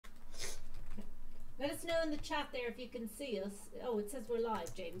Let us know in the chat there if you can see us. Oh, it says we're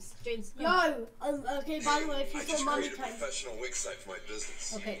live, James. James. Yo, okay, by the way, if you saw money time. I just created a professional wig site for my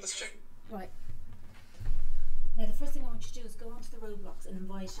business. Okay. Let's check. Right. Now, the first thing I want you to do is go onto the Roblox and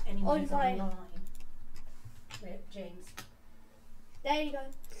invite anyone who's online. Right, James. There you go.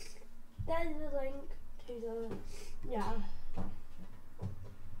 There's the link to the... Yeah.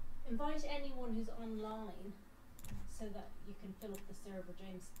 Invite anyone who's online so that you can fill up the server,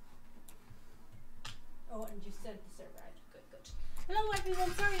 James. Oh, and you sent the server out. Good, good. Hello,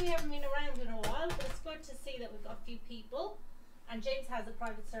 everyone. Sorry we haven't been around in a while, but it's good to see that we've got a few people. And James has a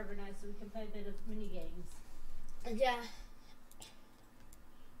private server now, so we can play a bit of mini games. Yeah.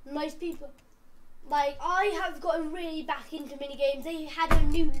 Most people, like, I have gotten really back into mini games. They had a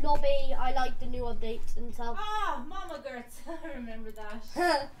new lobby. I like the new updates and stuff. Ah, Mama Geurts. I remember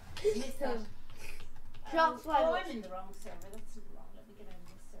that. Missed that. Oh, I'm in the wrong server. That's wrong. Let me get out of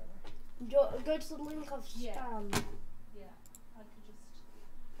this server. Go to the link of spam. Yeah, I could just...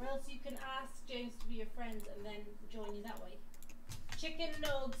 Or else you can ask James to be your friend and then join you that way. Chicken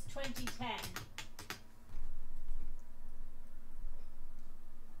Nugs 2010.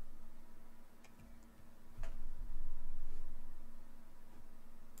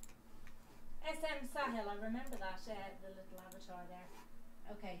 SM Sahil, I remember that, the little avatar there.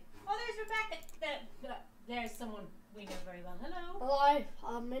 Okay. Oh, there's Rebecca. There's someone we know very well. Hello. Hello,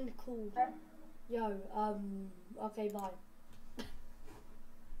 I'm in the call. Yo, okay, bye.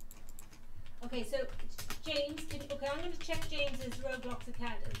 Okay, so James, okay, I'm going to check James's Roblox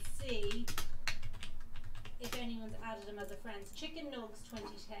account and see if anyone's added him as a friend. Chicken Nugs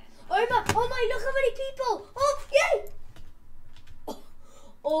 2010. Oh my, look how many people. Oh, yay.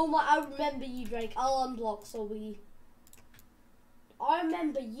 Oh my, I remember you, Drake. I'll unblock so we... I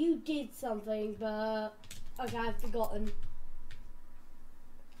remember you did something, but... Okay, I've forgotten.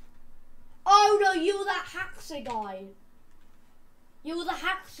 Oh no, you were that hacker guy. You were the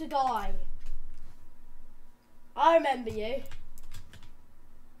hacker guy. I remember you.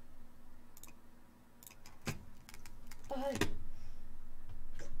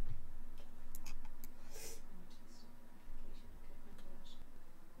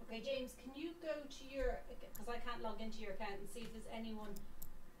 Okay, James, can you go to your, because I can't log into your account and see if there's anyone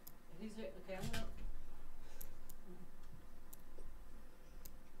who's, okay, I'm gonna,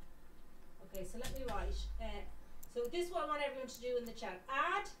 okay, so let me write, so this is what I want everyone to do in the chat.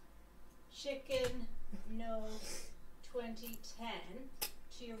 Add Chicken No 2010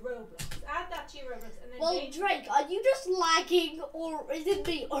 to your Roblox. Add that to your Roblox and then well, Drake, are you just lagging or is it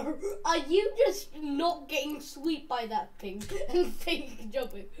me? Or are you just not getting swept by that thing and thinking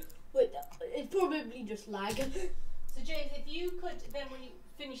jumping? But it's probably just lag. So James, if you could, then when you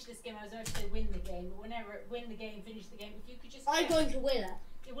finish this game, I was about to say win the game, but whenever win the game, finish the game, if you could just I'm going to win it.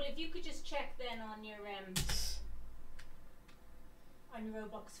 Yeah, well, if you could just check then on your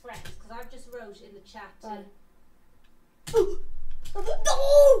Roblox friends, because I've just wrote in the chat. No!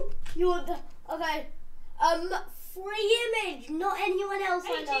 You're the okay. Free image, not anyone else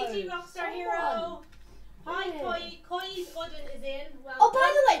I know. ATT Rockstar Hero. Hi, Koi's Udden is in. Well, oh, by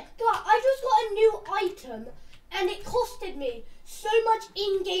the way, God, I just got a new item, and it costed me so much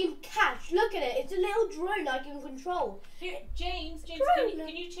in-game cash. Look at it. It's a little drone I can control. Here, James, can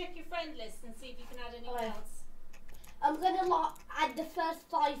you check your friend list and see if you can add anyone else? I'm gonna add the first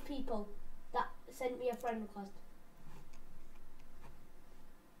 5 people that sent me a friend request.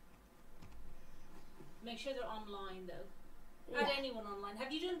 Make sure they're online though. Yeah. Add anyone online.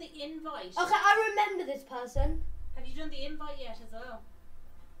 Have you done the invite? Okay, I remember this person. Have you done the invite yet as well?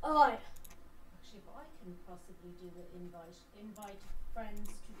 Alright. Actually, if I can possibly do the invite. Invite friends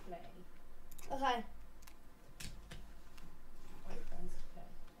to play. Okay. Invite friends to play.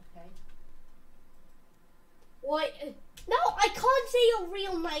 Okay. Wait. No, I can't say your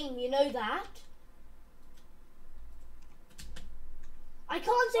real name, you know that? I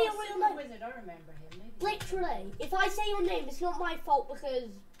can't say your real name. Wizard, I remember him. Maybe literally, if I say your name, it's not my fault because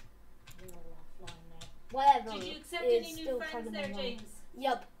we're all offline now. Whatever. Did you accept any new friends there, James?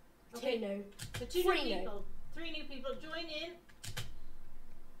 Yep. Okay. 2 new. So 2 new people. 3 new people. Join in.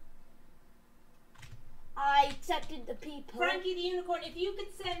 I accepted the people. Frankie the Unicorn, if you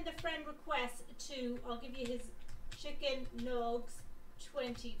could send the friend request to, I'll give you his Chicken Nugs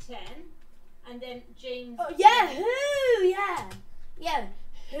 2010, and then James. Oh yeah, who? Yeah. Yeah,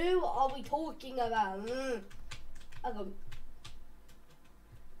 who are we talking about? Okay.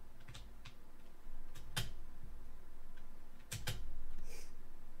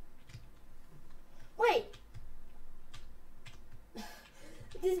 Wait.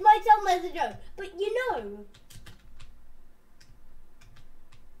 This might sound like a joke, but you know.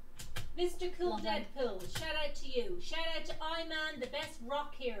 Mr. Cool Love him. Deadpool, shout out to you. Shout out to I-Man, the best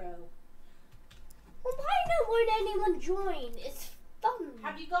rock hero. Well, why won't anyone join? It's fun.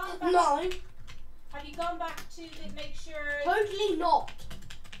 Have you gone back? No, Have you gone back to make sure? totally not.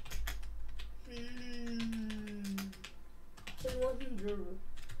 I wonder.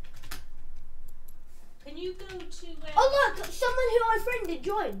 Can you go to? Oh look, someone who I friended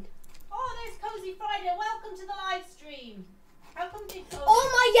joined. Oh, there's Cozy Friday. Welcome to the live stream. How come they? Oh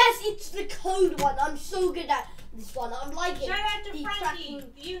my yes, it's the code one. I'm so good at this one. I'm liking Shout out to the Frankie, tracking.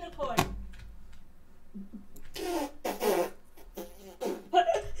 the unicorn.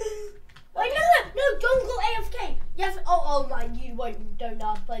 Wait, no, don't go AFK. Yes, oh my, don't know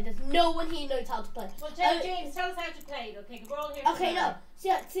how to play this. No one here knows how to play. Well, James, tell us how to play it, okay? 'Cause we're all here. Okay, no, see,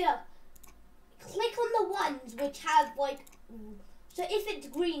 click on the ones which have like, so if it's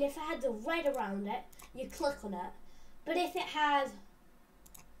green, if it has a red around it, you click on it. But if it has,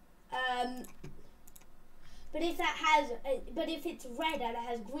 but if it's red and it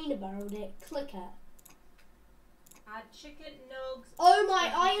has green around it, click it. Add chicken nugs. Oh my,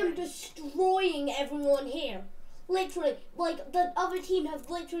 I am destroying everyone here. Literally, like the other team has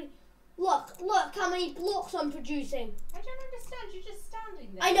literally, look how many blocks I'm producing. I don't understand. You're just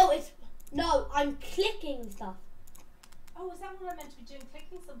standing there. I know no, I'm clicking stuff. Oh, is that what I meant to be doing?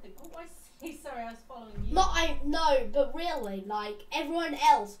 Clicking something. Oh, I see. Sorry, I was following you. No, but really, like everyone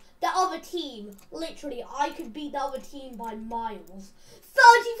else, the other team, literally, I could beat the other team by miles.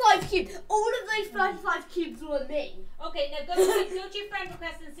 35 cubes. All of those 35 cubes were me. Okay, now go to your friend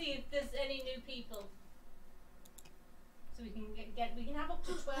request and see if there's any new people. So we can we can have up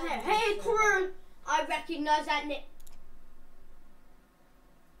to 12. Hey crew, I recognise that name.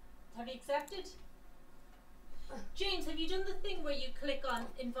 Have you accepted? James, have you done the thing where you click on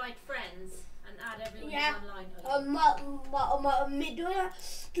invite friends and add everyone Yeah. who's online?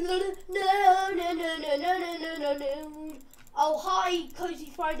 Oh hi, Cozy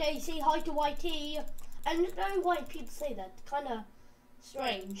Friday. Say hi to YT. And I don't know why people say that. Kind of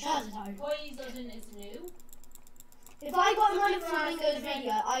strange. I don't know. Poison is new. If I got one of Flamingo's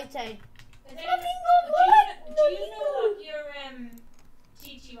video, I'd say Do Flamingo you know what your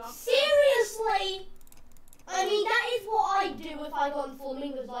TT Rock? Seriously? I mean, that is what I do if I go on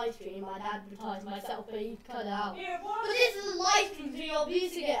Flamingo's live stream. I'd advertise myself, but you cut it out. Here, But this is a live stream, so you're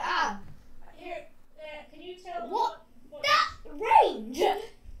using it. Here, can you tell What? That range!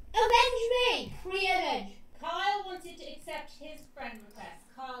 Avenge me! Free image. Kyle wanted to accept his friend request.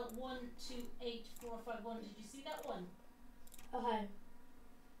 Kyle 128451. Did you see that one? Okay.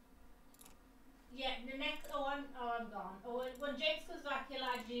 Yeah. The next. I'm gone. Oh, when James comes back, he'll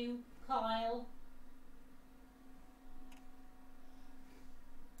add you, Kyle.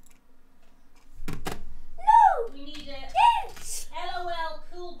 No! We need a Yes! LOL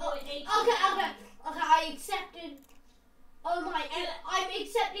Cool Boy 18. Okay, I accepted. Oh my, I'm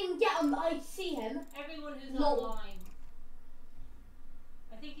accepting, I see him. Everyone who's No. online.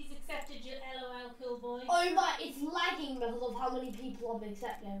 I think he's accepted your LOL Cool Boy. Oh my, it's lagging because of how many people I'm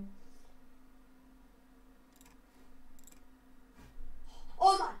accepting.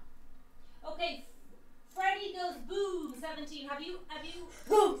 Oh my. Okay. Freddy goes boom 17. Have you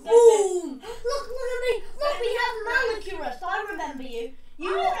Boom! Look at me! Look, we have Malicurus. I remember you.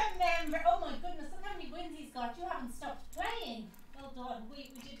 I remember. Oh my goodness, look how many wins he's got. You haven't stopped playing. Well done.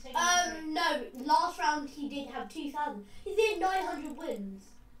 We did take No, last round he did have 2,000. He did 900 wins.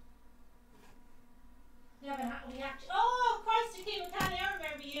 We actually. Oh, Christ, King McCanny, I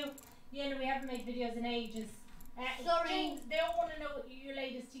remember you. Yeah, no, we haven't made videos in ages. Sorry. James, they all want to know what your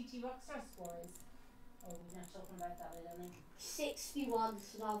latest TT Rockstar score is. Oh, we're not talking about that, I don't think. 61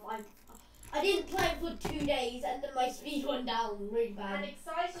 stuff. I didn't play it for 2 days and then my speed went down really bad. And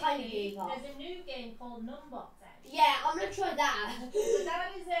excitingly, there's a new game called Numbox out. Yeah, I'm gonna try that. So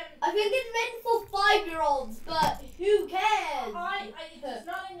that is I think it's meant for 5-year-olds, but who cares? it's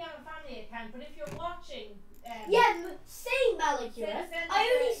not in your family account, but if you're watching, same Malicurus.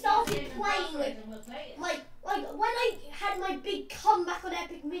 I only started playing with and we'll play it. like when I had my big comeback on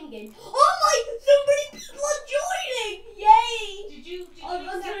Epic Minigame. Oh my! So many people are joining! Yay! Did you I'm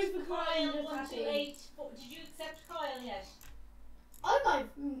accept sorry for Kyle crying, 128? Did you accept Kyle yet? Oh my!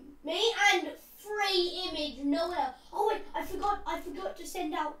 Me and free image. No one else. Oh wait, I forgot to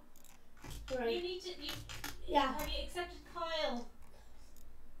send out. Right. You need to. Yeah. Have you accepted Kyle?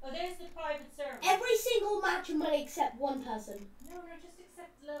 Oh, there's the private server. Every single match I'm gonna accept one person. No, just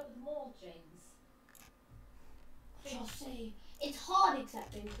accept them all, James. I'll see. It's hard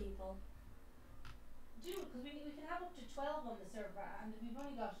accepting people. Do it, because we can have up to 12 on the server, and we've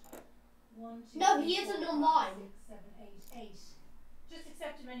only got 1, 2, No, 3, he 4, isn't 5, online. 6, 7, 8. Just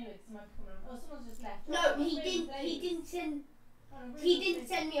accept him anyway, because he might be coming on. Oh, someone's just left. No, Oh, he really didn't. He plays. didn't send. Oh, no, really He good didn't plays.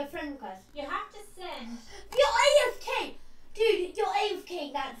 send me a friend request. You have to send. You're AFK, dude. You're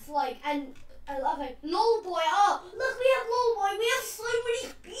AFK. That's like, and I love it. Lol boy. Oh, look, we have lol boy. We have so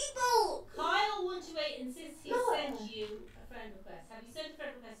many people. Kyle128 insists he No. sent you a friend request. Have you sent a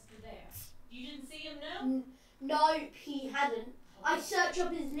friend request to there? You didn't see him, no? No, he hadn't. I searched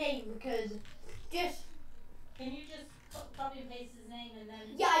up his name because just. Can you just copy and paste his name and then?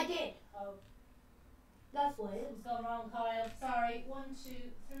 Yeah, I did. Oh, That's weird. something's gone wrong, Kyle. Sorry. 1, 2,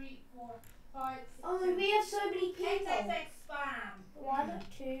 3, 4, 5, 6. Oh, we have so many people. XXX spam. 1,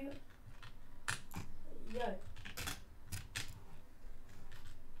 2. Yo.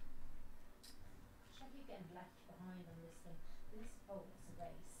 Should I keep getting left behind on this thing? Oh, it's a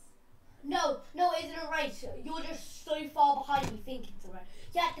race. No, it isn't a race. You're just so far behind me think it's a race.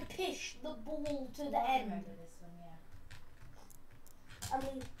 You have to push the ball to the I end. remember this one, yeah. I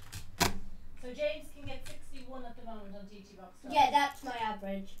mean, So James can get 61 at the moment on TT Box. yeah, that's my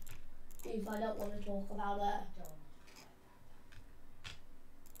average. If I don't want to talk about it.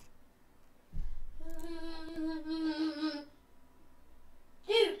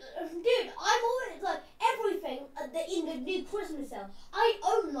 Dude, I'm already like everything in the new Christmas sale. I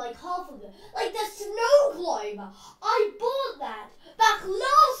own like half of it. Like the snow globe. I bought that back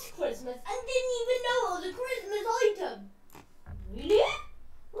last Christmas and didn't even know it was a Christmas item. Really?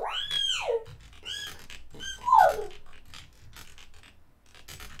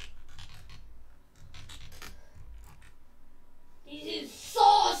 This is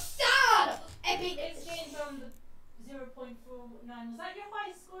so sad. Epic. It's James on the 0.49. Was that your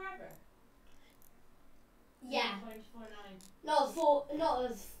highest score ever? Yeah. 0.49. No, 0.47.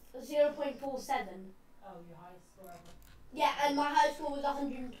 Oh, your highest score ever. Yeah, and my high score was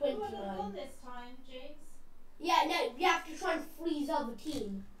You would have won 129. this time, James. Yeah, no, you have to try and freeze other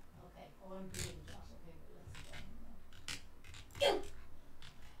team. Okay. Oh, I'm really Josh. Okay, but let's go.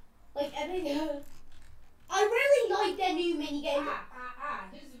 Like, I think, I really like their new mini game.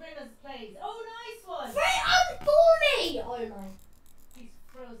 Who's Rimmers plays? Oh, nice one. Free unfunny! Oh my. He's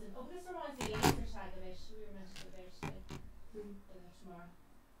frozen. Oh, but this reminds me of the laser tag of it. We were meant to go there today. Go there tomorrow.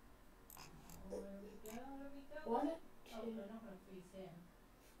 Oh, there we go. There we go. 1, 2, Oh, we're not going to freeze him.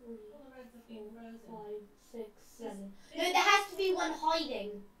 3, All the reds have been 4, frozen. 5, 6, 7. No, there has to be one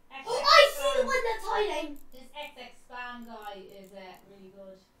hiding. XX Oh, I see the spam. one that's hiding. This XX spam guy is really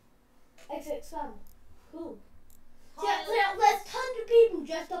good. XX Sam. Cool. Kyle, Yeah, there's tons of people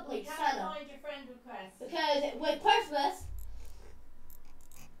dressed up we like can't Santa. find your friend request. Because with Christmas.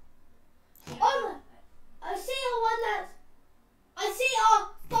 Yeah. Oh, I see our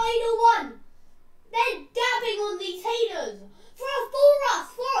final one. They're dabbing on these haters. For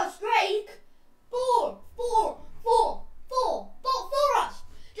us, Drake. For us.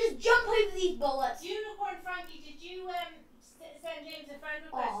 Just jump over these bullets. Unicorn Frankie, did you send James a friend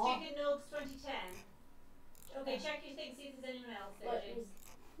request? Aw. Chicken Nugs 2010. Okay, check your thing, see if there's anyone else there, What James.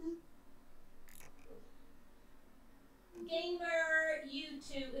 Gamer, you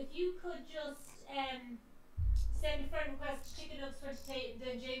two, if you could just send a friend request to Chicken Nugs 2010,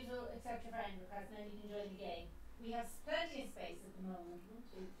 then James will accept your friend request and then you can join the game. We have plenty of space at the moment. 1,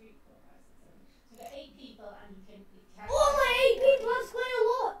 2, 3, 4, 5, 6, 7. So we've got 8 people and you can. Oh, my 8 people, that's quite a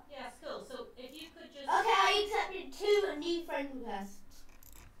lot. Yeah, it's cool. So if you could just. Okay, I accepted 2 new friend requests.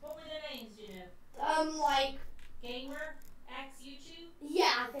 What were their names, do you know? Like, Gamer, X, YouTube,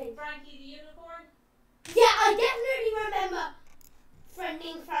 yeah, I think. Frankie the Unicorn. Yeah, I definitely remember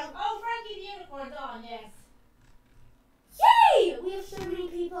friending Frank. Oh, Frankie the Unicorn's on, yes. Yay! We have so many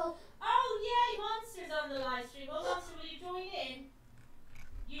people. Oh, yay, Monster's on the live stream. Oh, Monster, will you join in?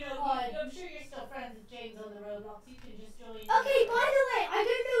 You know, I'm sure you're still friends with James on the Roblox. You can just join in. Okay, by the way, I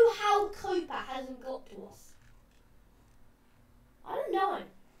don't know how Copa hasn't got to us. I don't know.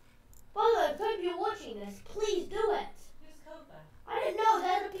 By the way, Copa, you're watching this. Please do it. Who's Copa? I don't know.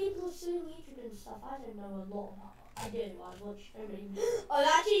 They're the people who sue YouTube and stuff. I don't know a lot about it. I do. I watch so many. I'm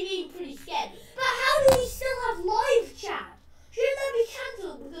actually being pretty scared. But how do we still have live chat? Shouldn't that be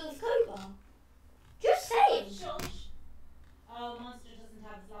cancelled because of Copa? Just saying. Shush. Oh, Monster doesn't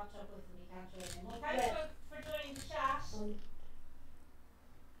have his laptop with him. He can't join in. Well, thanks Yeah. for joining the chat.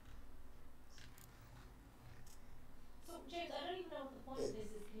 So, James, I don't even know what the point of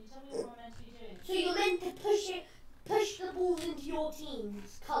this is. Can you tell me what we're meant to be doing? So you're meant to push the balls into your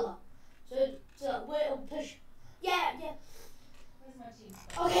team's colour. So we'll push. Yeah. Where's my team?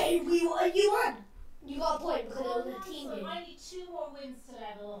 Okay, you won. You got a point because Oh, it was a that's team so game. I need 2 more wins to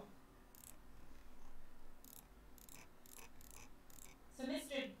level up. So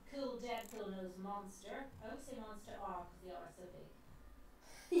Mr. Cool Deadpool knows Monster. I always say Monster R because the R is so big.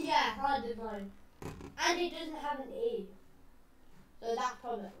 card design. And it doesn't have an E. So that's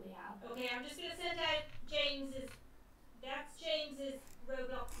probably how. Okay, I'm just going to send out James's. That's James's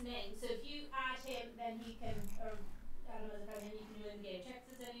Roblox name. So if you add him, then he can, or I don't know, then you can do it in the game. Check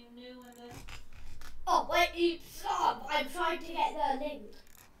if there's anything new in the. Oh wait, stop! I'm trying to get the link.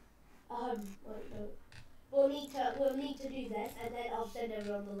 Wait, no. We'll need to do this, and then I'll send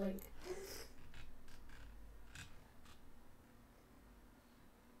everyone the link.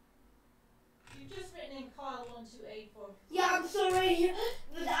 You've just written in Kyle 1284. Yeah, I'm sorry.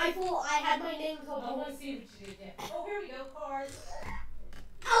 But I thought I had my name Oh, covered. let's see what you did there. Oh, here we go, cards.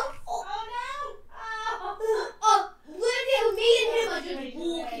 Oh, Oh no! Oh! Look at me and him are just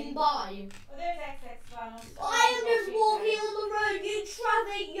walking by. Oh, there's XX Vamos. I am just walking on the road. You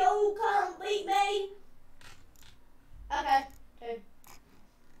traffic, you can't beat me. Okay.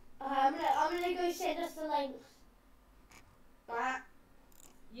 I'm gonna go send us the links.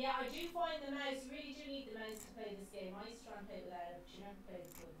 Yeah, I do find the mouse. You really do need the mouse to play this game. I used to try and play without it, but you never play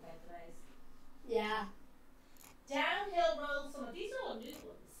this one without the mouse. Yeah. Downhill roll summit. These are all new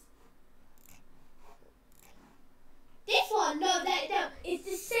ones. This one, no, it's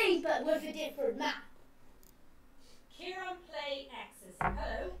the same but with a different map. Kieran Play X's.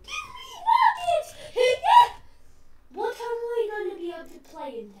 Hello. Give me nuggets! Yeah. What time are we going to be able to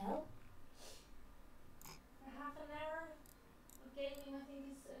play until? A half an hour of gaming, I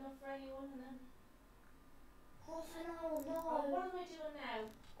think, is enough for anyone. And then. Half an hour, no. Oh, what am I doing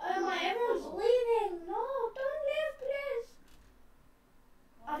now? Oh my, everyone's leaving. No, don't leave, please.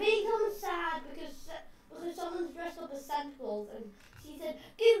 I think I'm sad because someone's dressed up as Santa Claus and she said,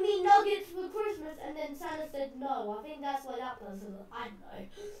 give me nuggets for Christmas, and then Santa said no. I think that's why that person, I don't know.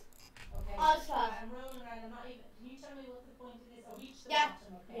 Okay. I'll try. I'm rolling around. I'm not even. Can you tell me what the point it is? Oh, reach the Yeah.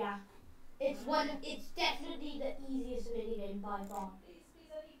 bottom, okay? Yeah. It's definitely the easiest minigame by far. Please,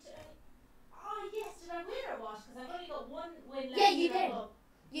 I need to. Oh, yes, did I win or what? Because I've only got one win left. Yeah, you and I'm did. up.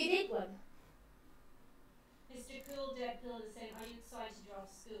 You did one. Mr. Cool Deadpool is saying, are you excited you're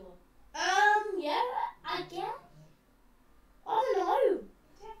off school? Yeah, I guess. I don't know.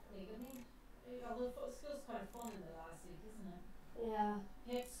 Definitely. I mean, although school's kind of fun in the last week, isn't it? Yeah.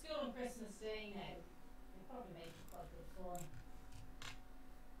 Yeah, it's school on Christmas Day now. They probably make it quite good fun.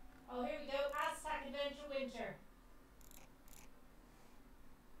 Oh, here we go. Aztec Adventure Winter.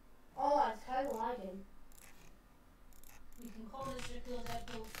 Oh, it's kind of lagging. You can call Mr. Cool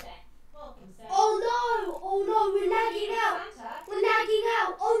Deadpool Seth. Welcome, Seth. Oh no, we're lagging out. Santa. We're lagging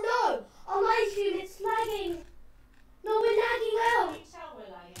out. Oh no, on my stream it's lagging. No, we're lagging How out. do you tell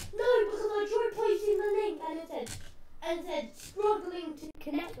we're lagging? No, because I tried posting the link and it said struggling to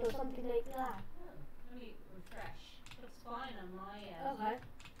connect or something like that. Oh, let me refresh. Looks fine on my end. Okay.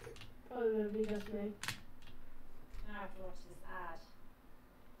 Probably just me. Now I have to watch this ad.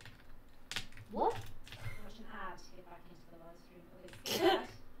 What? Watch an ad to get back into the live stream. Okay, skip that.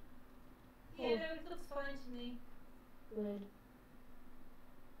 Yeah, no, it looks fine to me. Good.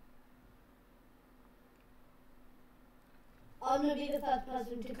 I'm gonna be the first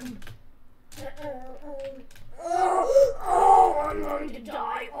person to come. I'm going to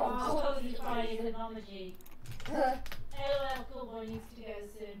die. Oh, Cozy Friday technology. LOL Cool Boy needs to go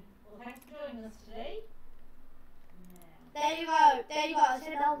soon. Well, thanks for joining us today. Now. There you go. I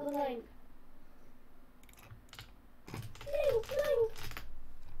sent out the link. Link.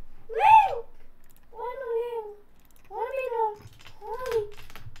 Why not link? Why not?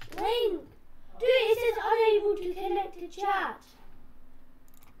 Link. Dude, it says unable to connect to chat.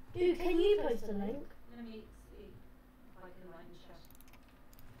 Dude, can you post a link? Let me see if I can write in chat.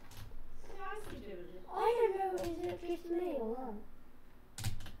 Yeah, I see do it. I don't know, is it just me or what?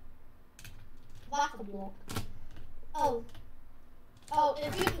 Wax the block. Oh,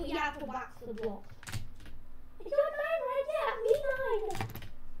 if you have to wax the block. It's your 9 right there, me 9.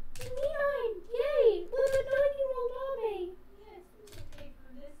 Me 9, yay, we're the 9-year-old army. Yes, it's okay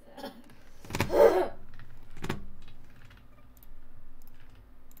for this.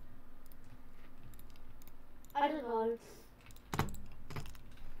 I don't know.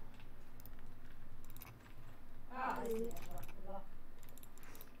 Ah, I see it. Block.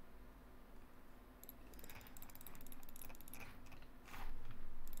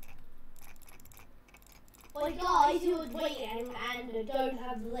 Well, guys who are waiting and don't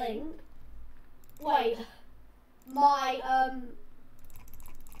have the link. Wait, my I'm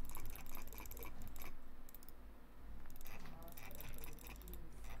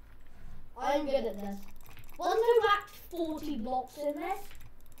good at this. Wasn't there like 40 blocks in this?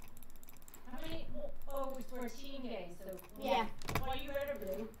 How many? Oh, it's for a team game, so. Yeah. What are you red or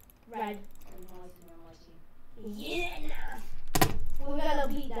blue? Red. Oh, no, I see, no, I see. Yeah. We're gonna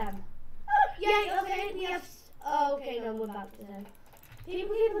beat them. Yeah, okay, we have... Oh, okay, no, we're back to them.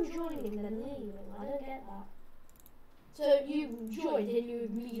 People keep on joining and then leaving. I don't get that. So you joined and you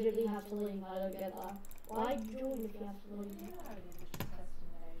immediately have to leave. I don't get that. Why join if you have to leave?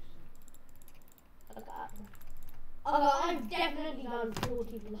 Okay. I've definitely done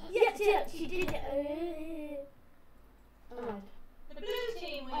 40 people. Yeah, she did it. Alright. The blue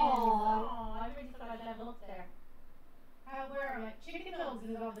team wins. Aw. Oh, I really thought I'd level up there. Where am I? Chicken nugs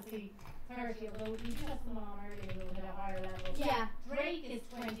is obviously 30, although we just them on earlier who hit a higher level. Yeah. Drake is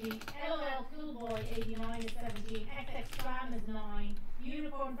 20, LOL Cool Boy 89 is 17, XX Slam is 9,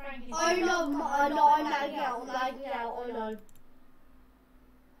 Unicorn Frank is Oh no, I'm lagging out, oh no.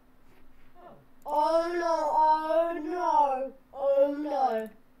 Oh no.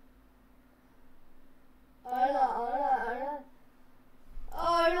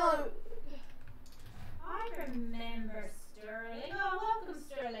 I remember Sterling. Oh, welcome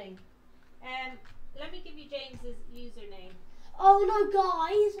Sterling. Let me give you James's username. Oh no,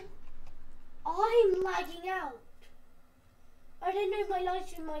 guys. I'm lagging out. I don't know if my live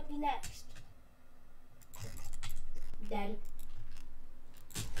stream might be next. Dead.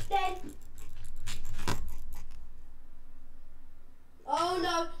 Oh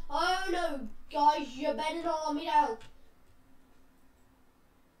no, guys, you better not let me down.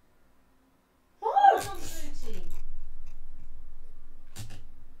 Oh, on the blue team.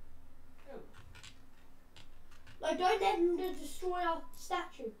 Oh. Like, don't let them destroy our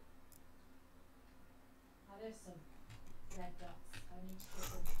statue. Oh, there's some red dots. I need to get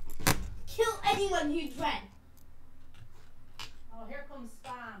them. Kill anyone who's red. Oh, here comes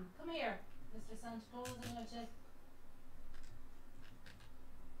Spam. Come here, Mr. Santa Claus. I'm going to hit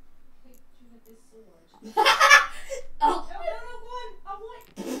you with this sword. Oh. No, go on. Oh, what?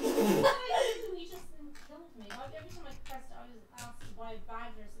 What did I do? He just killed me. Every time I pressed it, I was asked to buy a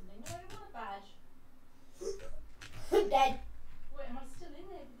badge or something. No, I don't want a badge. Dead. Wait, am I still in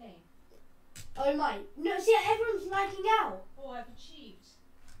the game? Oh my. No, see, everyone's lagging out. Oh, I've achieved.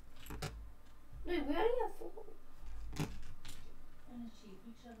 No, we only have 4. Unachieved.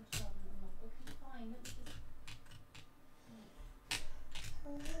 Reach level 12 and unlock. Okay, fine. Let me just...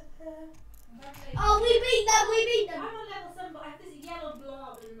 Oh, we beat them. I'm on level 7, but I have this yellow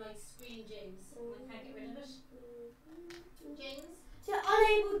blob in my screen, James. I can't get rid of it. James? So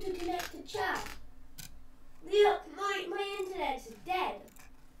unable to connect to chat. Look, my internet's dead.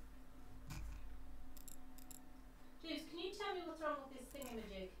 James, can you tell me what's wrong with this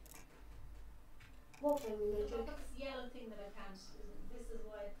thingamajig? What can we Look, do? I've got this yellow thing that I can't. This is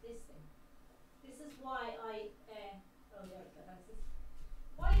why this thing. This is why I. Oh, there we go. That's this.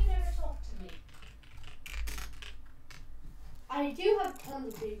 Why you never talk to me? I do have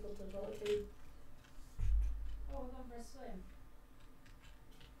tons of people to talk to. Oh, we're going for a swim.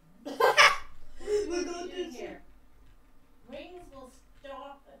 We're going doing to here. Rings will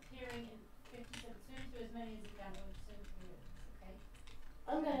stop appearing in 57. Swim through as many as you can. Or swim through rings. Okay.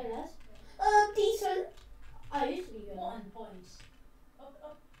 I'm gonna this. Decent. I used to be good. 1 point.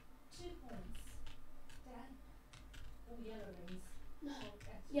 Up. 2 points. Did I? Oh, yellow rings.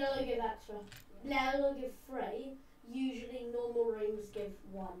 Okay. Yellow give extra. Yellow give 3. Usually normal rings give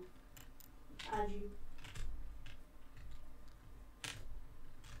 1. As you.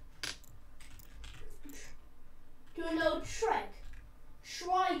 Do a little trick.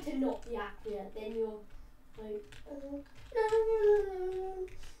 Try to not be accurate, then you're like.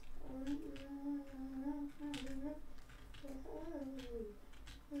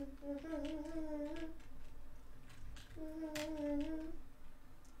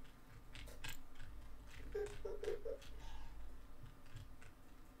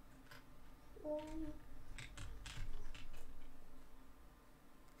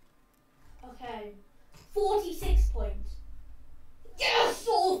 Okay. 46 points. Yes,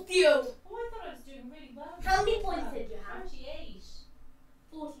 all few. Oh, I thought I was doing really well. How many points did you have? 38.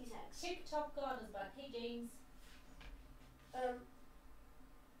 46. TikTok God is back. Hey, James.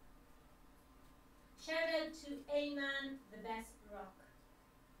 Shout out to A-Man, the best rock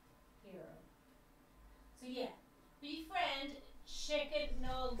hero. So yeah, befriend chicken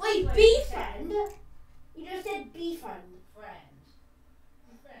nugs. Wait, befriend? You just said befriend. Friend.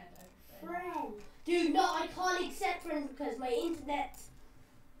 Dude, no, I can't accept friends because my internet's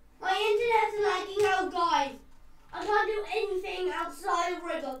lagging out, guys. I can't do anything outside of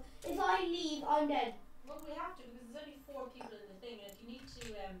Wriggle. If I leave, I'm dead. Well, we have to because there's only 4 people in the thing, and if you need to,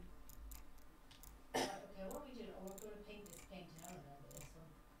 right, okay, what are we doing? Oh, we're going to paint this painting. I don't remember this one.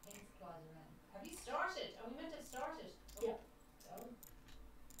 Paint supplies around. Have you started? Are we meant to have started? Oh, Yep. Go.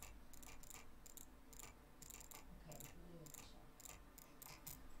 Okay, blue.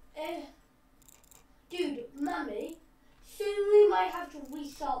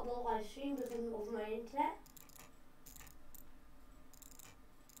 restart the live stream because of my internet.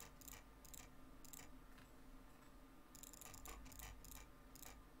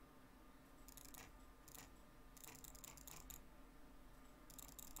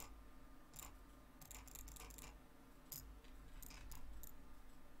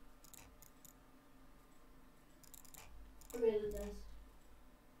 It really does.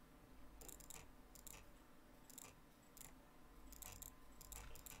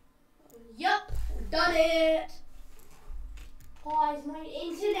 Yup, done it. Guys, my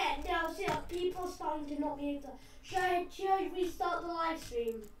internet now, see, people are starting to not be able to. Should I restart the live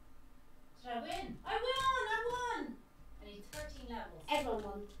stream? Should I win? I won! I need 13 levels. Everyone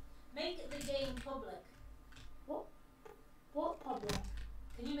won. Make the game public. What public?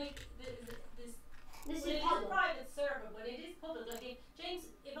 Can you make this? This Well, is it public. is a private server, but it is public. Like James,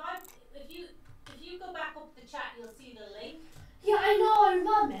 if you go back up the chat, you'll see the link. Yeah, I know,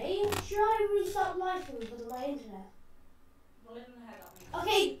 Mummy. Should I restart live stream because of my internet? Well, I don't know how that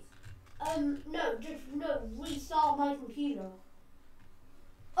Okay. No, restart my computer.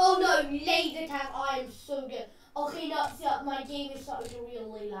 Oh no, laser tag, I am so good. Okay, no, see, my game is starting to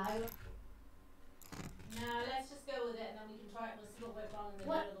really lag. No, let's just go with it, and then we can try it. We'll see what went wrong in the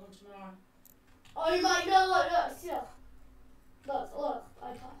What? middle of one tomorrow. Oh my god, look, see, look, I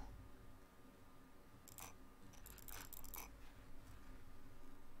can't.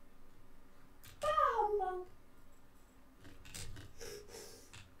 Bam.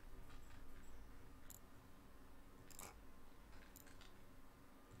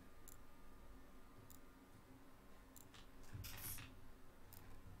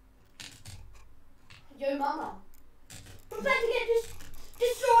 Yo, mama. Prepare to get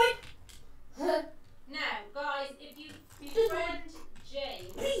destroyed. Now, guys, if you befriend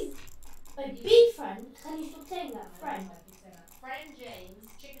James, Please. My big friend. Can you stop saying that, friend? Friend James,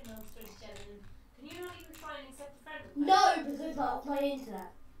 Chicken Nugs 27. Can you not even try and accept a friend request? No, because of my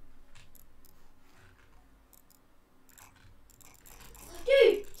internet.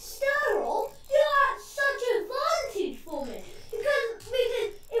 Dude, Sterile, you are such an advantage for me because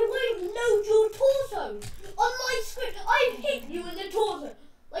it won't load your torso. On my script, I've hit you in the torso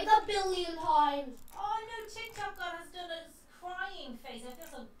like a billion times. Oh no, TikTok God has done a crying face. I feel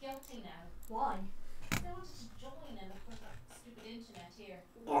so guilty now. Why? They wanted to join and of course that stupid internet here.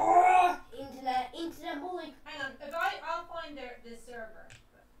 Internet bullying. Hang on, I'll find the server.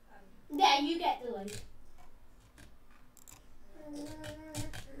 There, you get the link.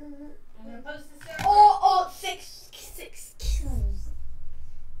 I'm gonna post the server. Oh, six kills.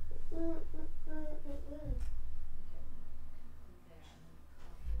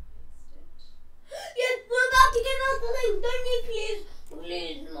 Yes, we're about to get out the link. Don't you please?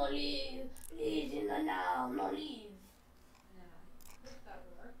 Please, not leave. Please, now, not leave. No, if that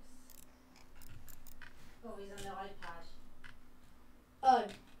works. Oh, he's on the iPad. Oh.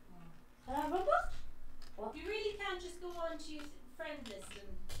 Can I have Roblox? What? You really can't just go on to friend list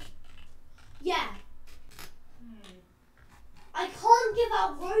and... Yeah. I can't give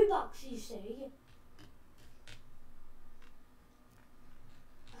out Robux, you see.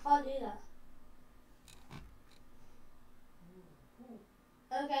 I can't do that.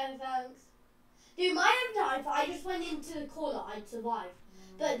 Okay, thanks. Dude, my own time, I just went into the corner, I'd survive.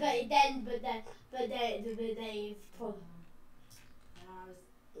 But they've probably.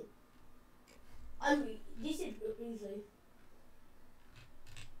 This is easy.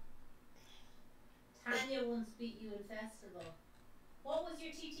 Tanya once beat you in festival. What was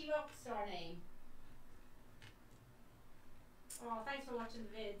your TT Rockstar name? Oh, thanks for watching the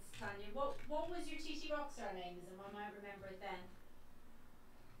vids, Tanya. What was your TT Rockstar name? Is it? I might remember it then.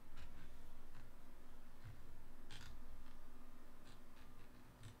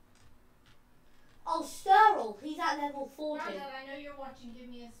 Oh, Sterile, he's at level 40. Grandad, I know you're watching. Give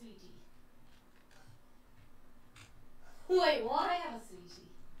me a sweetie. Wait, what? I have a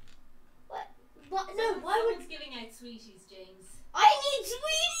sweetie. What? No, why would... Someone's giving out sweeties, James. I need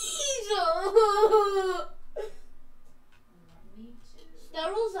sweeties! Me too.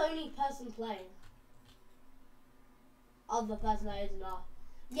 Sterile's the only person playing. Other person that isn't us.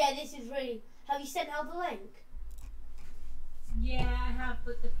 Yeah, this is really... Have you sent out the link? Yeah, I have,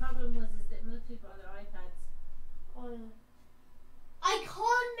 but the problem was is that most people on their iPads. Oh, yeah. I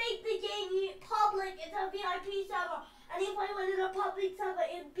can't make the game public. It's a VIP server. And if I went in a public server,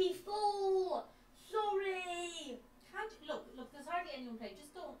 it'd be full. Sorry. Can't look, there's hardly anyone playing.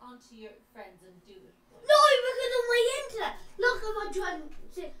 Just go onto your friends and do it. No, because of my internet. Look, if I try and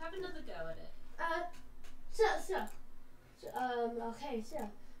see. Have another go at it. Okay,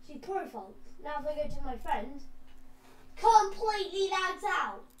 so see profile. Now if I go to my friends, completely lags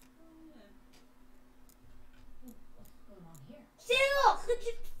out. What's going on here? See, look,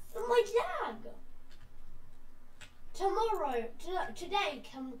 my lag. Tomorrow, today,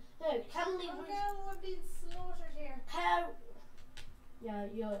 can we? Oh no, we're being slaughtered here. Yeah,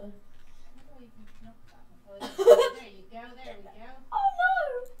 you're. How do I even knock that one? Oh, there you go, there we go.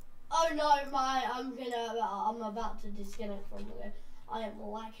 Oh no, I'm about to disconnect from it. I am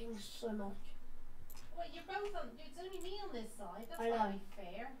lagging so much. Well, you're both on, it's only me on this side, that's I know. not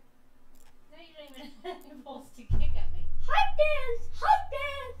fair. Now you don't even have any balls to kick at me. Hi dance!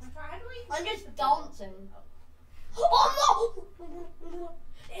 How do I even I'm kick just the ball? dancing. Oh no!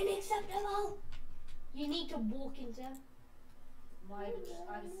 Unacceptable! You need to walk into. I have a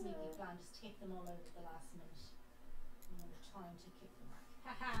sneaky plan, just take them all out at the last minute. And then the time to kick them back.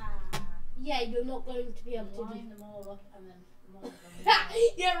 Ha ha! Yeah, you're not going to be able to Line do. them all up and then them all go in.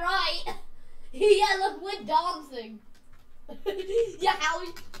 You're right! Yeah, look, we're dancing! Yeah, how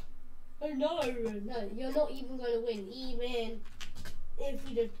is. Oh no, you're not even going to win, even if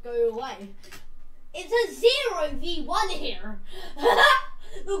you just go away. It's a 0v1 here!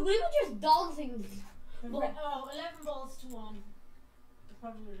 Look, we were just dancing. Oh, 11 balls to 1. It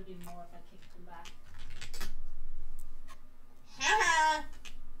probably would have been more if I kicked them back. Haha!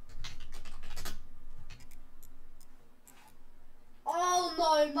 Oh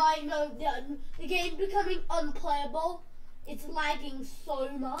no, the game's becoming unplayable. It's lagging so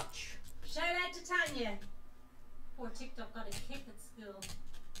much. Shout out to Tanya. Poor TikTok got a kick at school.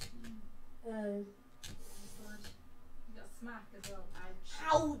 Oh. Good. You got smacked as well. Ouch.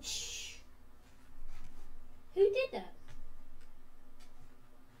 Ouch! Who did that?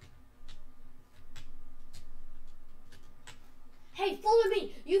 Hey, follow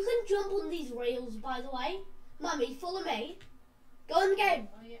me. You can jump on these rails, by the way. Mummy, follow me. Go in the game.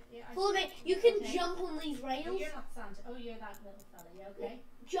 Oh, yeah, I Follow see. me. You can Okay. jump on these Oh, rails. you're not Santa. Oh, you're that little fella. You okay?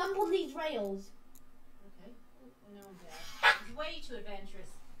 Jump on these rails. Okay. Oh, no, I'm dead. It's way too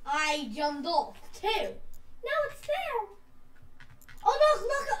adventurous. I jumped off too. Now it's there. Oh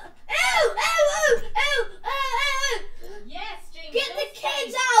look! Ew! Yes, James. Get the don't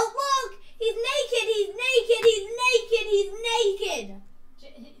kids say. out! Look! He's naked!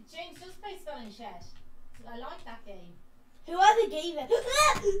 James, just play Spelling Shed. I like that game. Whoever gave it.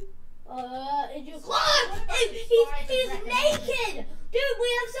 He's naked! Dude, we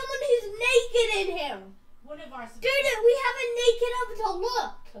have someone who's naked in here! One of our Dude, we have a naked avatar,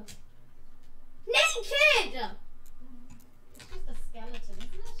 look! Naked! It's just a skeleton,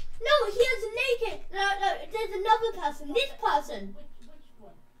 isn't it? No, he is naked! No, there's another person. This person. Which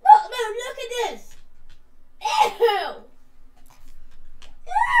one? No, look at this! Ew!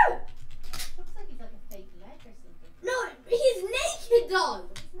 Ew! Looks like he's like a fake leg or something. No, he's naked though!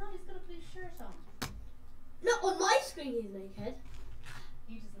 He's not, he's got a blue shirt on. No, on my screen he's naked.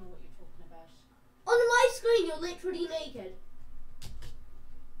 He doesn't know what you're talking about. On my screen you're literally naked.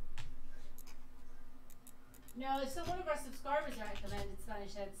 No, so one of our subscribers recommended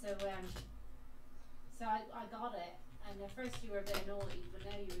Spanish Head, so I got it, and at first you were a bit annoyed, but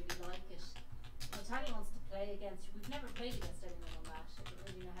now you really like it. Natalia wants to play against you. We've never played against anyone on that. I don't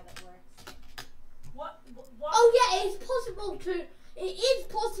really know how that works. What? Oh yeah, it is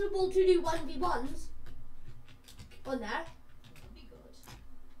possible to do 1v1s on that. That'd be good.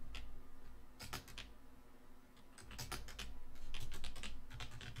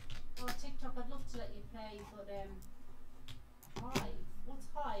 Oh, TikTok, I'd love to let you play, but Hive. What's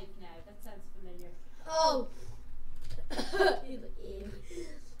Hive now? That sounds familiar. Oh.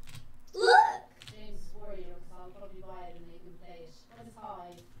 Look! James is worried, because I'll probably buy it and they can play it. What is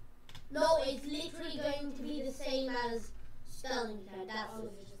Hive? No, it's literally going to be the same as spelling code. That's Oh, it.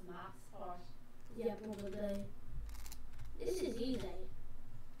 is it just maths part? Yeah, probably. This is easy.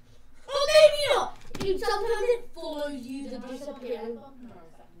 Oh, maybe not! Dude, sometimes it follows you, the disappearing.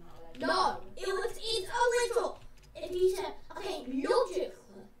 No, it's a little. If you said, okay, logic.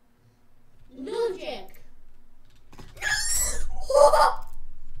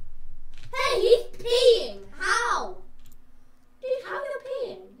 Hey, he's peeing. How? Dude, how are you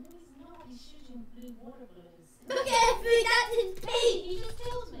peeing? No, he's not. He's shooting blue water balloons. Look at it, that's his pee. He just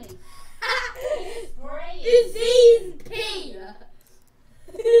killed me. Spraying. Disease pee.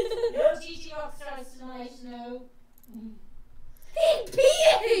 No GT Rockstars tonight, no. He's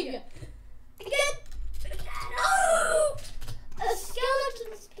peeing. No! A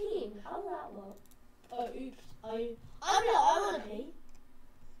skeleton's peeing. How does that work? Oh, oops. I want to pee.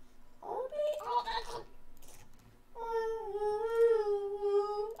 I want to pee. Oh, that's.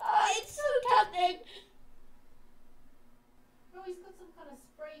 It's so tempting. Oh, he's got some kind of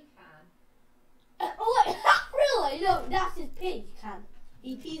spray can. Oh, wait, really? Oi, look, that's his pee can.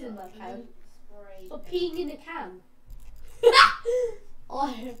 He pees in that can. Stop peeing in the can.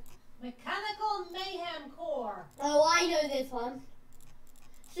 Oh. Mechanical Mayhem Core. Oh, I know this one.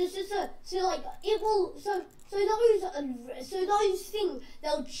 So like it will. So those things,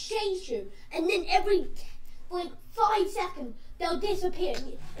 they'll chase you, and then every like 5 seconds they'll disappear,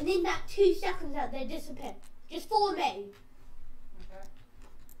 and in that 2 seconds that they disappear. Just follow me.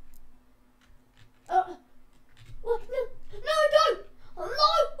 Okay. What? No, don't. No.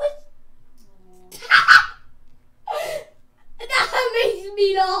 That makes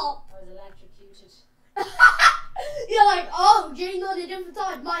me laugh. I was electrocuted. You're like, oh, Jane on a different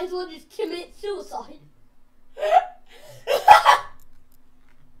side. Might as well just commit suicide.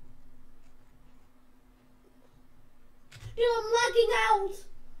 I'm lagging out.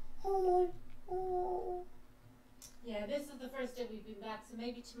 Oh my. Oh. Yeah, this is the first day we've been back, so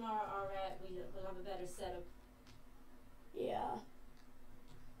maybe tomorrow we'll have a better setup. Yeah.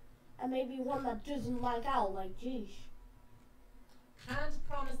 And maybe one that doesn't lag out, like, geez. Can't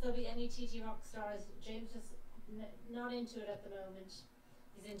promise there'll be any TT Rockstars. James is not into it at the moment.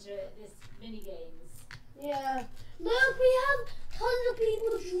 He's into this mini games. Yeah. Look, we have tons of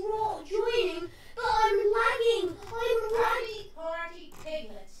people joining, but I'm lagging. Party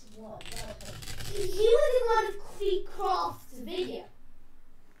Piglet 1. He was in one of Creek Craft's video.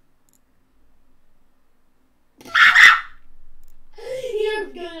 You're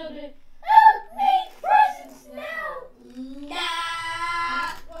gonna make presents now. Nah.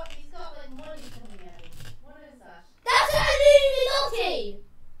 What? He's got like money coming out. What is that? That's an Illuminati.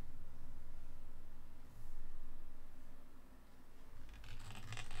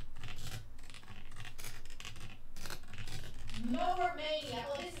 Mower Mania.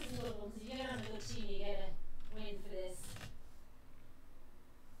 Well, this is a good one. So you gotta have a good team. You gotta win for this.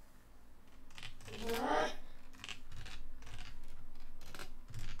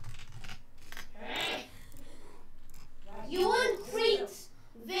 You want Creek's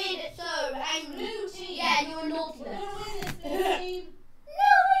vid, so and Blue team. yeah, you're naughty. We're gonna win this blue team.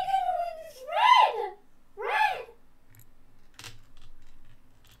 No, we're gonna win this red. Red.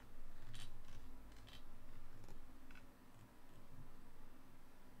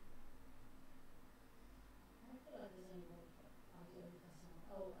 I feel like there's only one person.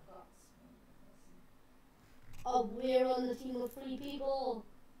 Oh, I've got one person. Oh, we're on the team of 3 people.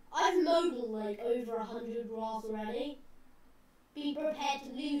 I've mowed like over 100 grass already. Be prepared to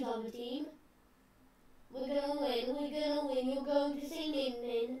lose, other team. We're gonna win, we're gonna win. You're going to say nin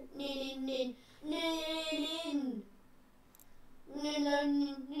nin nin nin nin nin nin I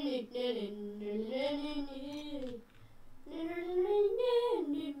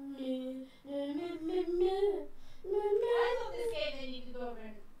thought this game then you could go over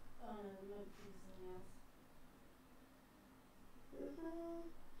and oh no, we might do something else.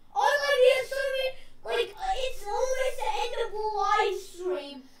 Oh my god, so many, like, it's almost the end of the live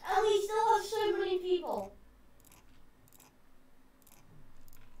stream, and we still have so many people.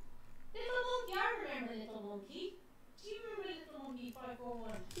 Little Monkey, I remember Little Monkey. Do you remember Little Monkey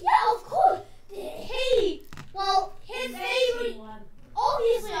 541? Yeah, of course. He, well, his favorite, one.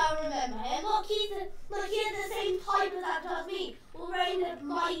 obviously I remember him. Look, he's the same type as that as me. We're ready to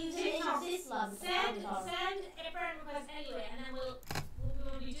my username TikTok. is Islam. Send a friend request anyway, and then we'll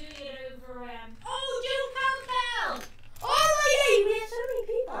be doing it over. Oh, Joe Campbell! Oh my god, we have so many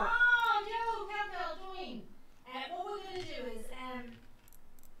people. Oh, Joe Campbell, join. What we're gonna do is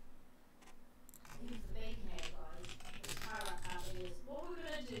use the bacon hair, guys. The carrot is. What we're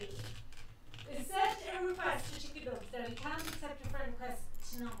gonna do is send a request to Chicken Ducks. Now we can't accept a friend request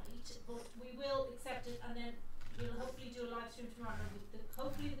tonight, but we will accept it, and then we'll hopefully do a live stream tomorrow.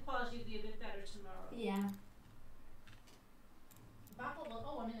 Hopefully the quality will be a bit better tomorrow. Yeah. Battle?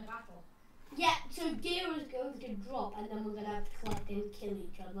 Oh, I'm in a battle. Yeah, so Gear is going to drop, and then we're going to have to collect and kill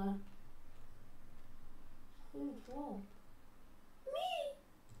each other. Who dropped? Me!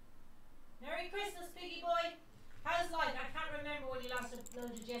 Merry Christmas, Piggy Boy! How's life? I can't remember when you last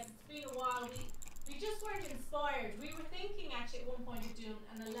uploaded. Yes, it's been a while. We just weren't inspired. We were thinking actually at one point of doing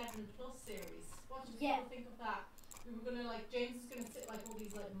an 11 plus series. What did people think of that? We were gonna like, James is gonna sit like all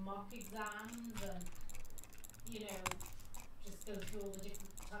these like mock exams and, you know, just go through all the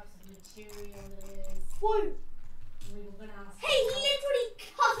different types of material there is. Whoa! We were gonna ask. Hey, he literally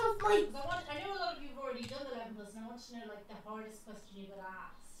cut off my... I know a lot of you have already done the 11 plus, and I want to know like the hardest question you got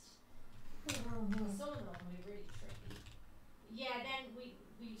asked. Some of them will be really tricky. Yeah, then we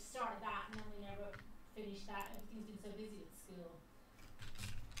started that, and then we never finished that. Everything's been so busy at school.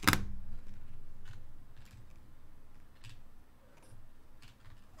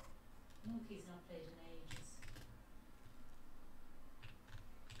 Monkey's not played in ages.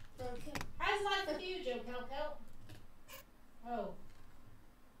 Okay. How's life with you, Joe Calcal? Oh,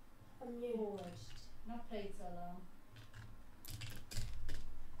 I'm new. bored. Not played so long.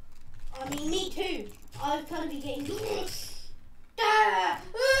 I mean, me too. I was kind of be getting. They have.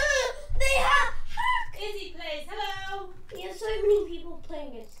 Izzy plays. Hello. Yeah, so many people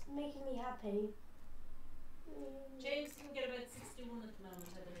playing it, making me happy. James can get about 61 at the moment,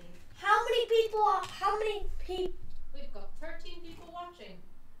 I believe. How many people are? How many people? We've got 13 people watching.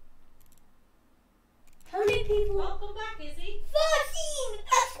 How many people? Welcome back, Izzy. 13!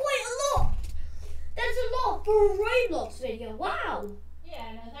 That's quite a lot! That's a lot for a Roblox video, wow!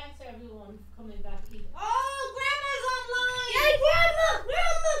 Yeah, no, thanks to everyone for coming back. Oh, Grandma's online! Yay, Grandma!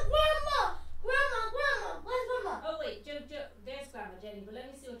 Grandma! Grandma! Grandma! Grandma! Where's Grandma? Oh, wait, Joe, there's Grandma Jenny, but let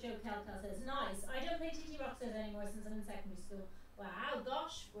me see what Joe Calcal says. Nice. I don't play TT Rockstars anymore since I'm in secondary school. Wow,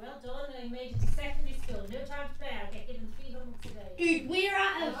 gosh, well done. I made it to secondary school. No time to play. I'll get given 3 homeworks a day. Dude, we're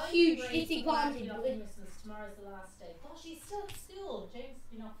at a huge disadvantage. Christmas. Tomorrow's the last day. Gosh, she's still at school. James has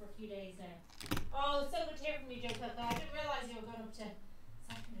been off for a few days now. Oh, so good to hear from you, Joe Calcal. I didn't realise you were going up to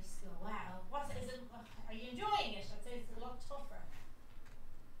secondary school. Wow. Is it? Are you enjoying it? I'd say it's a lot tougher.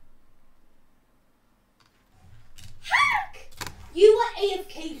 Hack! You were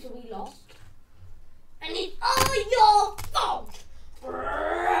AFK, so we lost. And it's all your fault!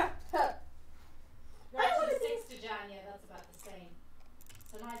 Right to the 6th of Jan, yeah, that's about the same.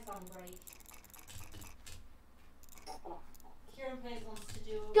 It's a nice long break. Kieran Plays wants to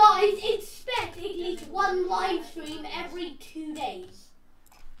do... Guys, expect at least one live stream every 2 days.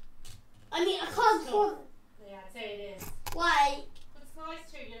 I mean, I can't promise. Yeah, I'd say it is. Like, But it's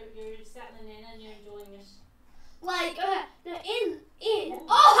nice too, you're settling in and you're enjoying it. like, no, in. Oh,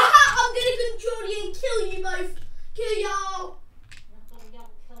 haha, I'm gonna control you and kill you both. Kill y'all. You're not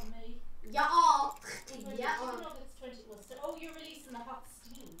gonna kill me. Y'all. Wait, Yeah. I don't know if it's 20. Well, so, oh, you're releasing the hot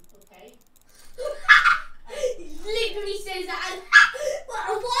steam, okay? Literally says that. And,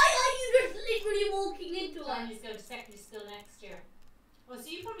 why are you just literally walking into Time it? is going to secondary school next year. Well, so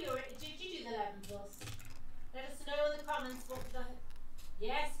you probably already. Did you do the 11 plus? Let us know in the comments what the.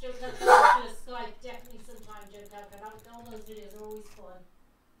 Yes, Joe Calcal to a Skype. Definitely sometime, Joe Calcal. All those videos are always fun.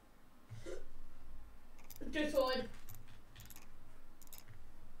 Just one.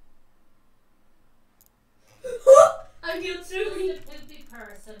 I feel Just truly. a poopy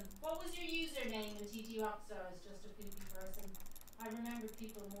person. What was your username in TT Rockstars? Just a poopy person. I remember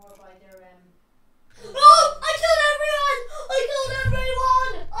people more by their Oh! I killed everyone! I killed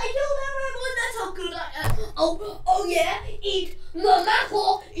everyone! That's how good I am. Oh yeah! Eat the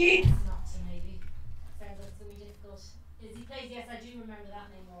apple! Eat! It's not to maybe. Sounds like it's gonna be difficult. Izzy Plays, yes, I do remember that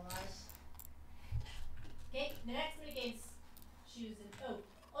name alright. Okay, the next one against choosing. Oh,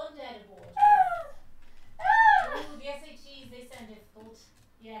 Undead Award. Oh, the SATs, they sound difficult.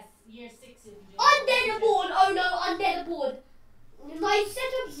 Yes, year 6 will be doing. Undead aboard! Oh no, undead aboard! My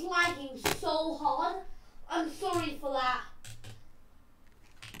setup's lagging so hard. I'm sorry for that.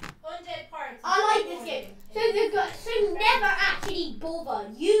 Undead Parts. I like this game. So never actually bother.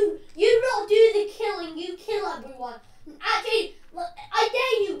 You not do the killing. You kill everyone. Actually, I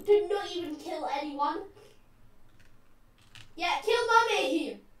dare you to not even kill anyone. Yeah, kill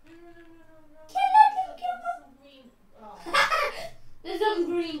Mummy. No. Kill her, kill her. Some green. Oh, There's some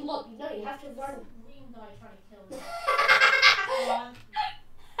green blob. You know you have to run. some green guy trying to kill me.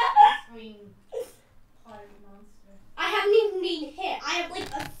 Green pirate monster. I haven't even been hit. I have like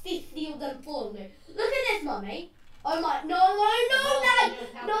a 50 of them following me. Look at this, Mummy. Oh my, no,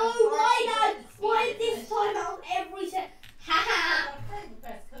 Dad. No, why, Dad? Why this time out every set? Haha. Friend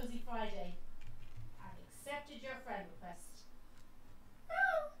request, Cozy Friday. I've accepted your friend request.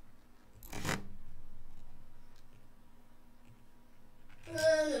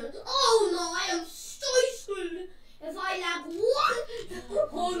 Oh no, I am so screwed. If I have one.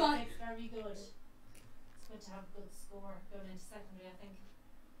 Oh my. Very good. It's good to have a good score going into secondary, I think.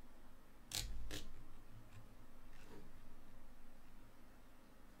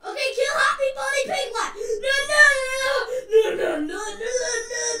 Okay, kill Happy Bunny Penguin.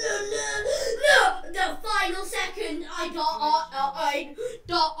 No. The final second, I died.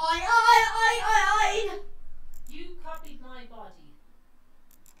 You copied my body.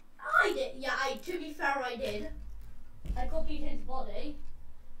 I did. Yeah, to be fair, I did. I copied his body.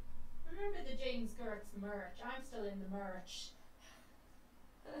 Remember the James Geurts merch? I'm still in the merch.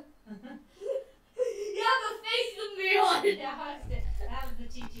 You have a face of me on it. Yeah, that was the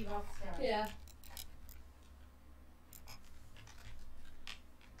TT Rockstar. Yeah.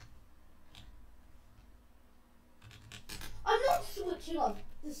 I'm not switching off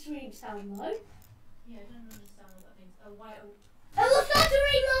the stream sound though. Yeah, I don't understand what that means. Oh, why? Oh, It was not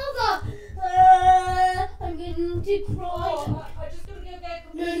stuttering lava. I'm going to cry. Oh, I'm just gonna go get a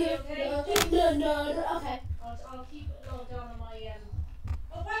cup of tea, okay? No. Okay. I'll keep it logged on my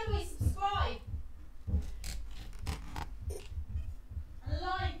Oh, by the way, subscribe and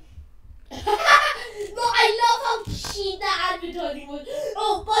like. But I love how cheap that advertising was.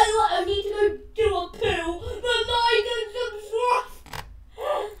 Oh, by the way, I need to go do a poo. But like and subscribe.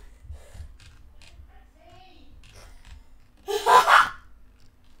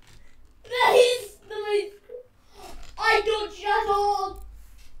 That is the most. I don't shut up.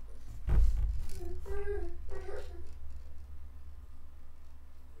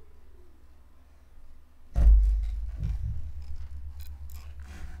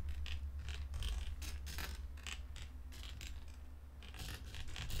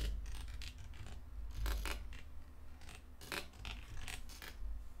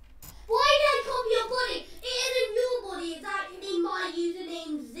 Why did I copy your body? It isn't your body, it's actually my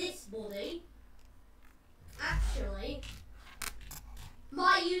username's this body. Actually.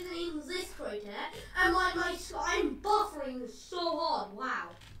 My username's this creator, and I'm buffering so hard, wow.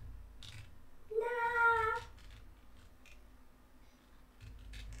 Nah.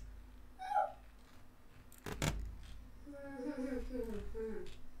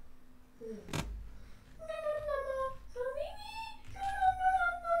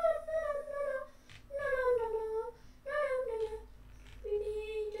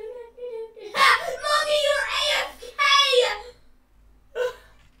 Mommy, you're AFK!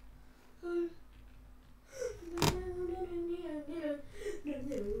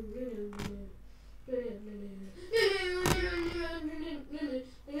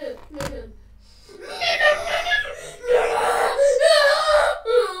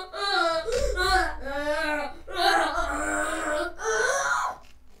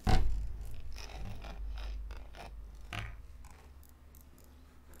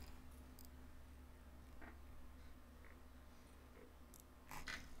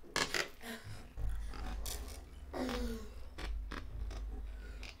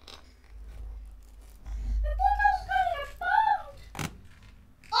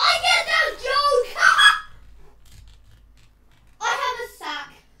 I get that joke! I have a sack.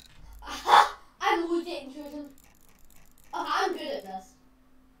 I'm always getting children. Okay, I'm good at this.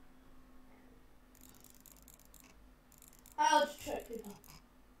 I'll just trick people.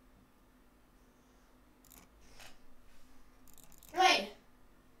 Right.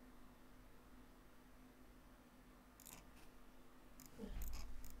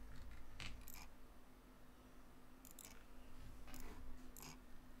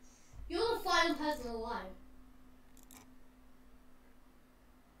 You're the final person alive.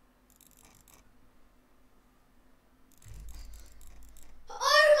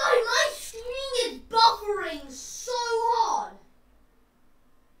 Oh my screen is buffering so hard.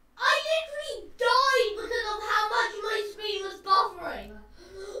 I literally died because of how much my screen was buffering.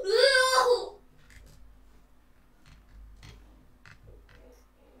 No.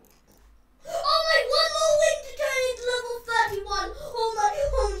 Oh my, one more win to turn into level 31. Oh my,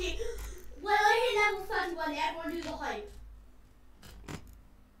 OMG. When I hit level 31, everyone do the hype.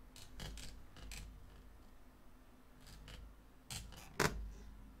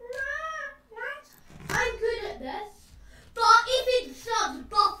 I'm good at this, but if it starts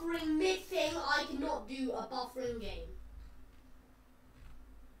buffering mid-thing, I cannot do a buffering game.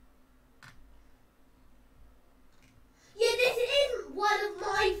 Yeah, this isn't one of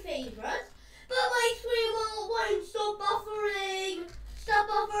my favourites, but my screen won't stop buffering. Stop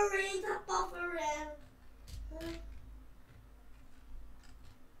buffering, stop buffering.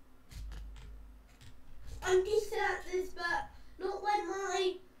 I'm decent at this, but not when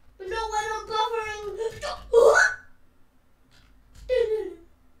I'm buffering.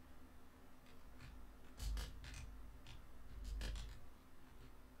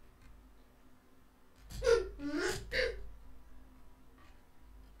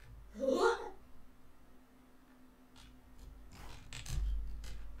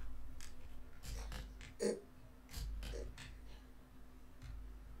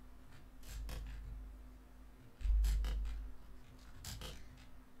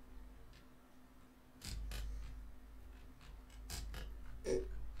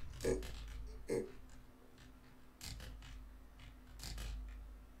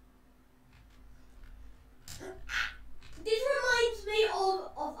 This reminds me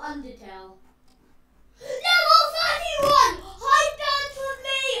of Undertale. Level 31! Hype dance with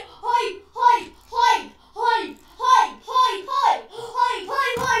me! Hype, hype, hype, hype, hype, hype, hype, hype,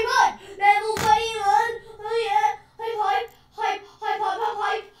 hype, hype, hype! Level 31! Oh yeah! Hype, hype, hype, hype, hype,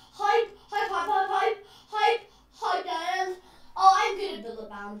 hype, hype, hype, hype, hype, hype, hype, hype dance! Oh, I'm good at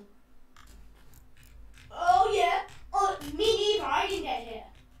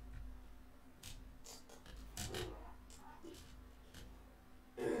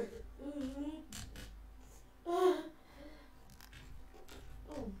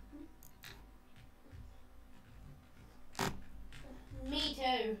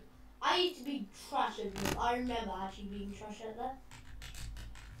I remember actually being trash at that.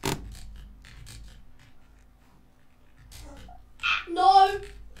 No!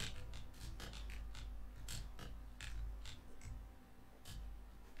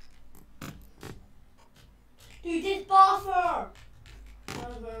 Dude, this buffer!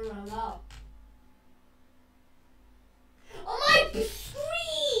 Oh my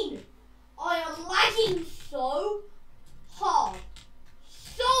screen! I am lagging so hard.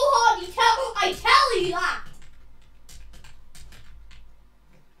 So hard, I tell you that!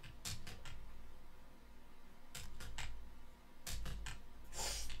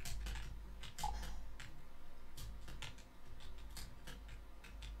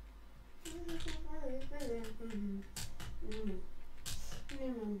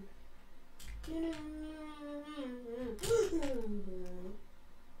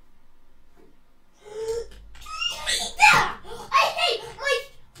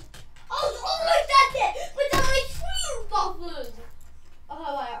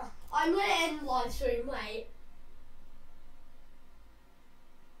 I'm gonna end live stream, wait.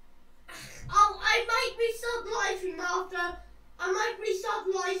 I might restart live stream after. I might restart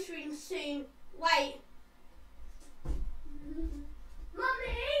live stream soon. Wait.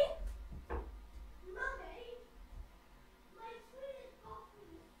 Mummy? Mummy? My screen is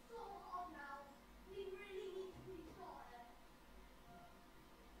buffering so hard now. We really need to restart it.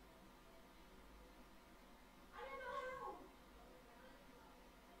 I don't know how.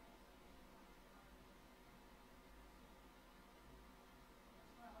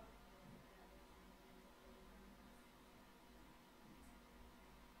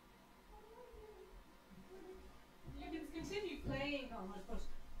 You can continue playing on it, but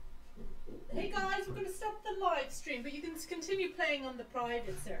hey guys, we're going to stop the live stream, but you can continue playing on the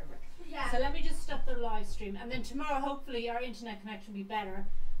private server. Yeah. So let me just stop the live stream, and then tomorrow hopefully our internet connection will be better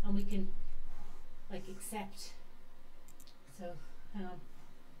and we can like accept. So hang on.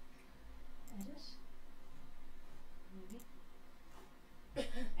 Edit. Maybe.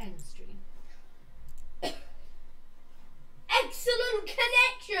 End stream. Excellent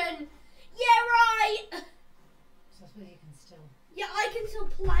connection! Yeah, right! So that's where you can still. Yeah, I can still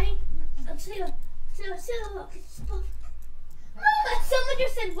play. Still. Someone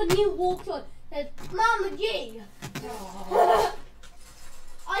just said when you walked on, said, Mama G. Aww.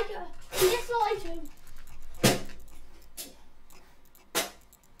 I go, yes, I do.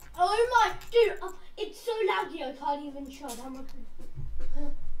 Oh my, dude, it's so laggy I can't even shut. I'm like, That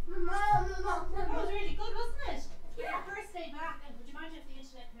was really good, wasn't it? Yeah. First day back, and would you mind if the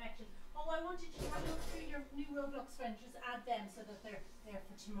internet connection? Oh, I wanted you to have a look through your new Roblox friends. Just add them so that they're there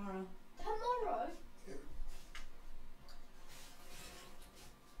for tomorrow. tomorrow?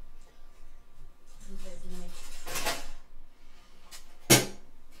 There's nice.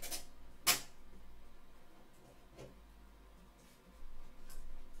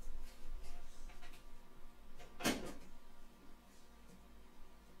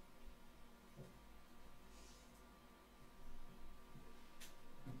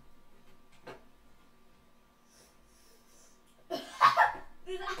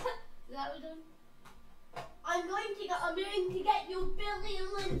 Is that what done? I'm going to get you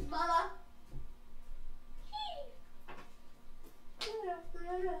billions, Mama.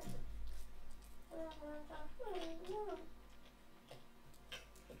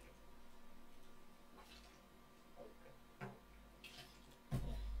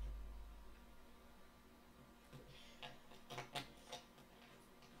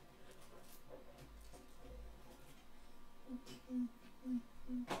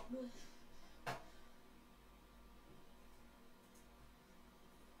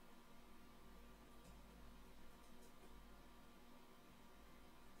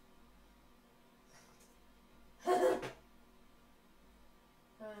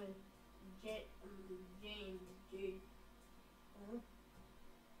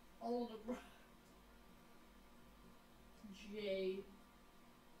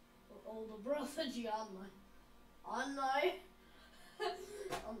 Older brother G, I know.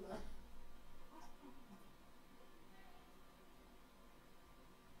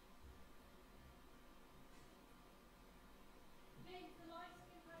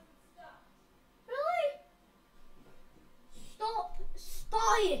 Really? Stop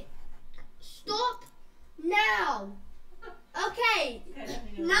spying. Stop now. Okay. Okay, let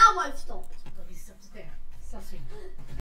me know. Now I've stopped. Oh, he stopped there. Stop soon.